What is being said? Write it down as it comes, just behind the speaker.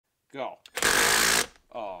go.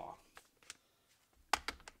 Oh.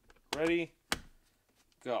 Ready,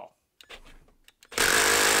 go.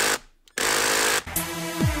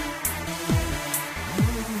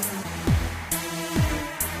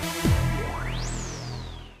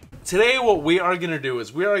 Today what we are going to do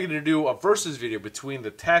is we are going to do a versus video between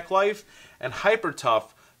the TackLife and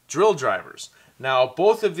Hyper-Tough drill drivers. Now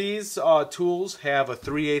both of these tools have a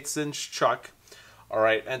 3/8 inch chuck.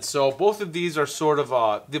 Alright, and so both of these are sort of,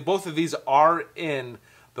 both of these are in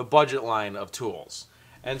the budget line of tools.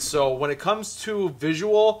 And so when it comes to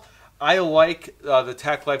visual, I like the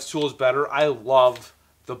TackLife's tools better. I love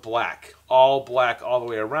the black all the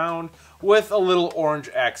way around with a little orange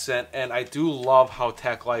accent, and I do love how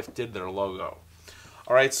TackLife did their logo.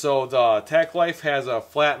 Alright, so the TackLife has a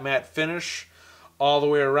flat matte finish all the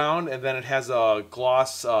way around, and then it has a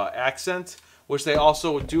gloss accent, which they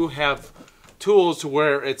also do have tools to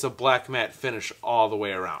where it's a black matte finish all the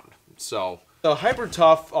way around. So the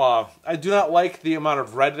Hyper-Tough, I do not like the amount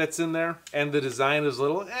of red that's in there, and the design is a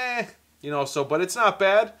little you know, so, but it's not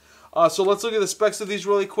bad. So let's look at the specs of these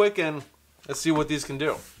really quick and let's see what these can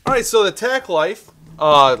do. Alright, so the TackLife,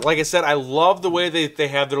 like I said, I love the way they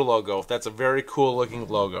have their logo. That's a very cool looking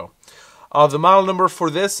logo. The model number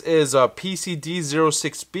for this is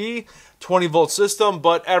PCD06B, 20 volt system,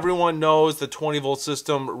 but everyone knows the 20 volt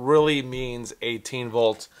system really means 18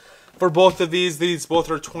 volt. For both of these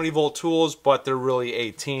both are 20 volt tools, but they're really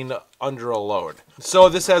 18 under a load. So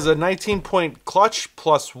this has a 19-point clutch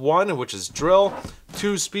plus 1, which is drill,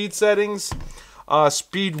 2 speed settings.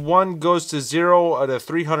 Speed 1 goes to 0 to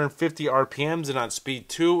 350 RPMs, and on speed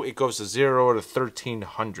 2 it goes to 0 to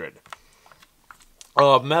 1300.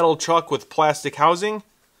 Metal chuck with plastic housing.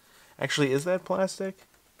 Actually, is that plastic?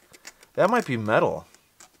 That might be metal.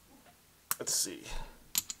 Let's see.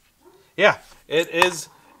 Yeah, it is.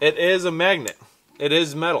 It is a magnet. It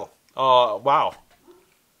is metal. Wow.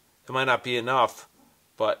 It might not be enough,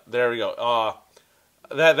 but there we go.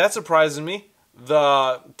 That surprises me.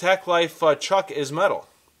 The TackLife chuck is metal.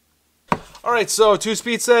 Alright, so 2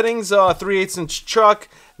 speed settings, 3/8 inch chuck.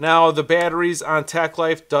 Now the batteries on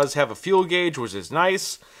TackLife does have a fuel gauge, which is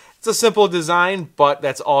nice. It's a simple design, but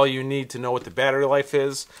that's all you need to know what the battery life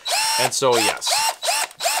is. And so yes.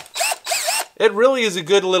 It really is a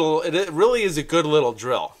good little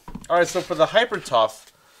drill. Alright, so for the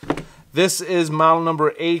Hyper-Tough, this is model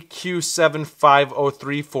number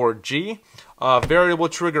AQ75034G. Variable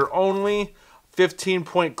trigger only,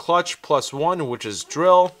 15-point clutch plus 1, which is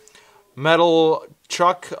drill. Metal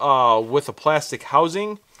chuck with a plastic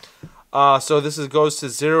housing. So this goes to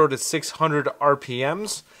 0 to 600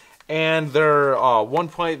 RPMs. And their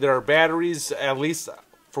their batteries, at least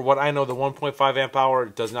for what I know, the 1.5 amp hour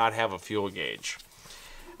does not have a fuel gauge.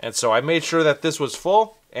 And so I made sure that this was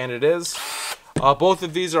full, and it is. Both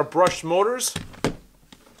of these are brushed motors,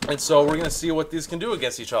 and so we're going to see what these can do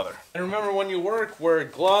against each other. And remember, when you work, wear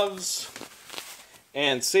gloves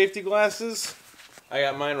and safety glasses. I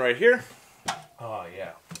got mine right here. Oh,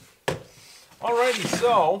 yeah. Alrighty,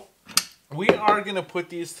 so we are going to put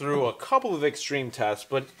these through a couple of extreme tests,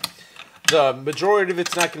 but the majority of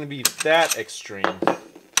it's not going to be that extreme.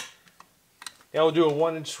 Yeah, we'll do a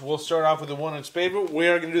 1 inch. We'll start off with a 1 inch spade, but we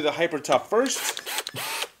are going to do the Hyper-Tough first.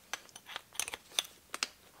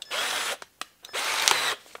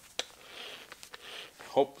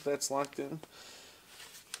 Hope that's locked in.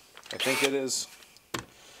 I think it is.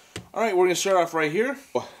 Alright, we're going to start off right here.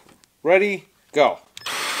 Ready, go.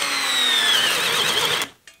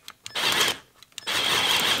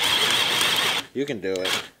 You can do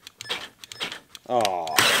it. Oh.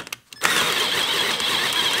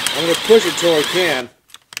 I'm going to push it till I can.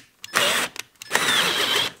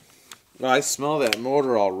 Oh, I smell that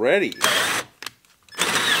motor already.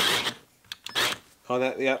 Oh,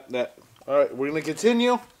 that, yeah, that. Alright, we're going to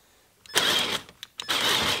continue.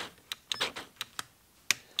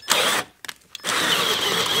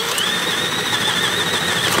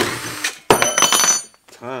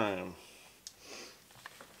 Time.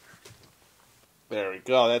 There we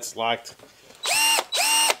go, that's locked.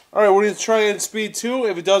 Alright, we're going to try in speed 2.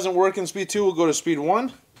 If it doesn't work in speed 2, we'll go to speed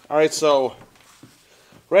 1. Alright, so,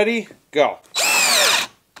 ready, go.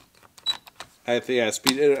 I think, yeah,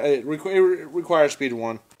 speed, it requires speed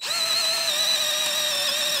 1.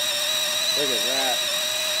 Look at that.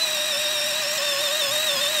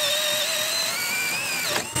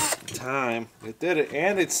 Time. It did it,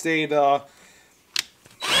 and it stayed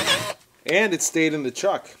in the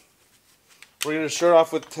chuck. We're going to start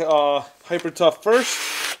off with Hyper-Tough first.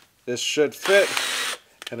 This should fit,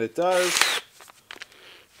 and it does.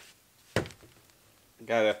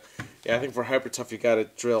 Yeah, I think for Hyper-Tough you gotta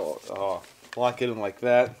drill, lock it in like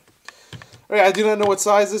that. Alright, I do not know what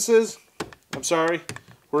size this is. I'm sorry.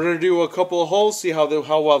 We're going to do a couple of holes, see how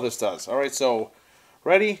well this does. Alright, so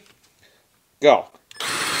ready? Go.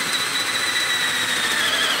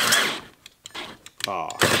 Oh.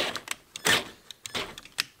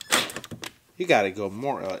 You gotta go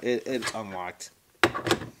more. It's unlocked.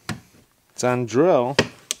 It's on drill.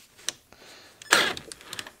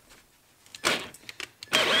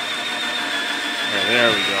 Right, there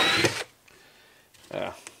we go.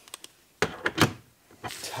 Yeah.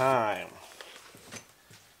 Time.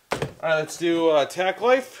 Alright, let's do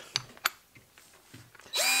TackLife.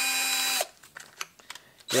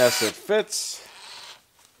 Yes, it fits.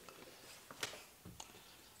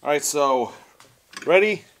 Alright, so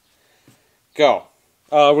ready? Go.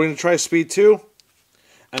 We're going to try speed 2.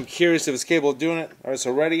 I'm curious if it's capable of doing it. Alright,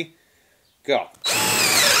 so ready? Go.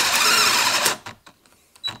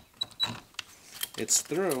 It's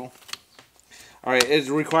through. Alright, it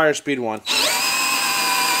requires speed 1.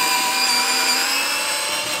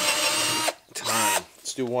 Time.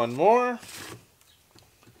 Let's do one more.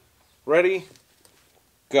 Ready?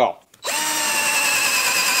 Go.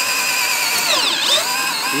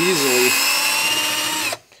 Easily.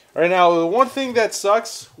 Alright, now the one thing that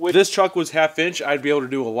sucks, if this truck was half-inch, I'd be able to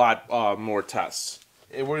do a lot more tests.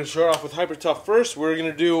 And we're going to start off with Hyper Tough first. We're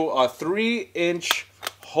going to do a 3-inch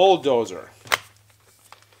hole dozer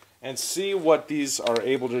and see what these are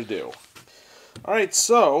able to do. Alright,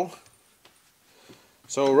 so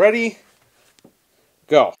ready,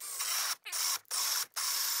 go.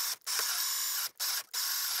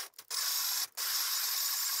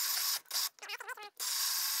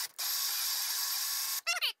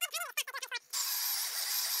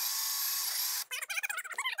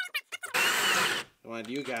 Come on,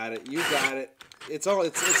 you got it. You got it. It's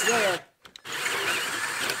there.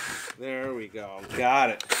 There we go.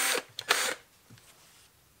 Got it.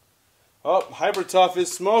 Oh, Hyper Tough is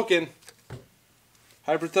smoking.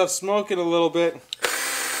 Hyper Tough smoking a little bit.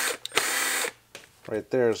 Right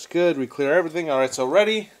there is good. We clear everything. All right, so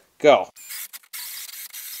ready, go.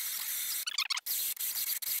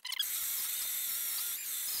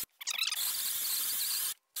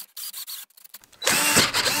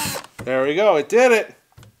 There we go. It did it.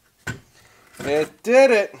 It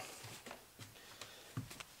did it.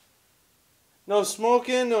 No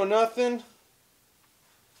smoking, no nothing.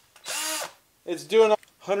 It's doing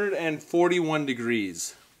 141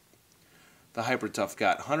 degrees. The Hyper Tough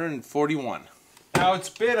got 141. Now it's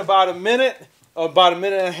been about a minute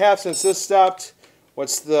and a half since this stopped.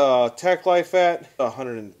 What's the TackLife at?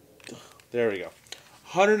 100. There we go.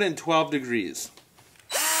 112 degrees.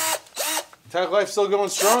 TackLife's still going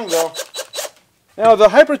strong though. Now the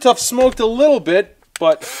Hyper Tough smoked a little bit,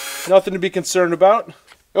 but nothing to be concerned about.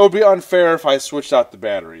 It would be unfair if I switched out the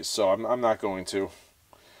batteries, so I'm not going to.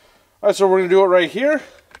 Alright, so we're going to do it right here.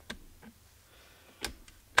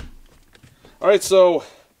 Alright, so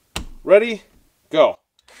ready, go.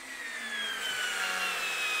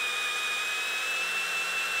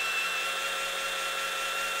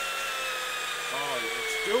 Oh,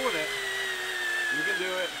 it's doing it. You can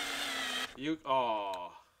do it.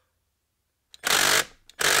 Oh.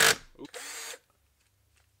 Oops.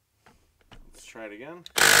 Let's try it again.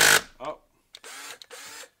 Oh.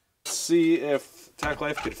 Let's see if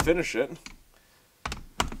TackLife could finish it.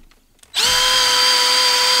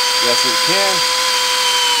 Yes, it can.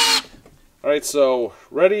 Alright, so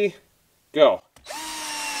ready, go.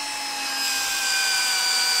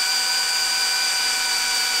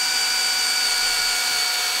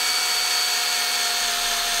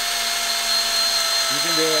 You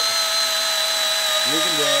can do it. You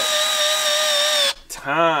can do it.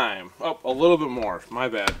 Time. Oh, a little bit more. My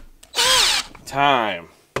bad. Time.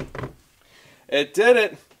 It did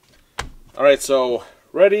it. Alright, so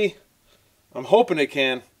ready. I'm hoping it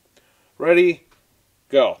can. Ready,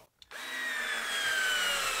 go.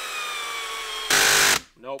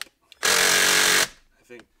 Nope. I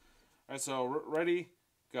think. Alright, so ready,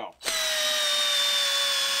 go.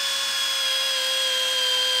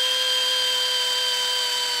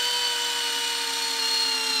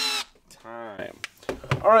 Time.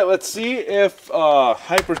 Alright, let's see if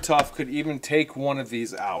Hyper Tough could even take one of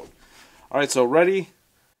these out. Alright, so ready,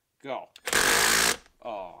 go.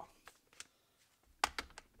 Oh.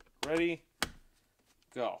 Ready,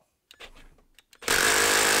 go.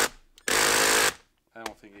 I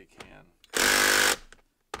don't think it can.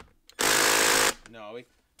 No, there we go.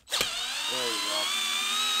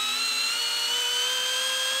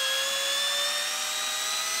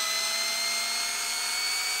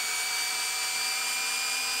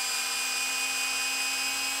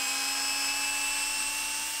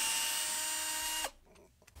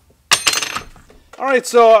 Alright,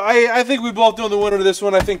 so I think we both know the winner of this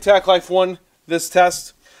one. I think TackLife won this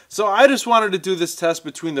test. So I just wanted to do this test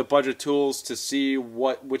between the budget tools to see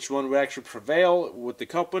which one would actually prevail with the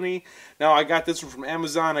company. Now I got this one from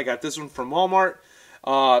Amazon. I got this one from Walmart.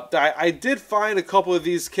 I did find a couple of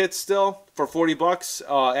these kits still for 40 bucks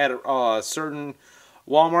at a certain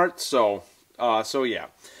Walmart. So yeah.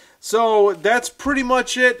 So that's pretty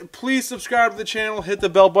much it. Please subscribe to the channel. Hit the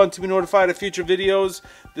bell button to be notified of future videos.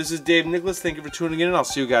 This is Dave Nicholas. Thank you for tuning in, and I'll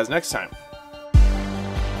see you guys next time.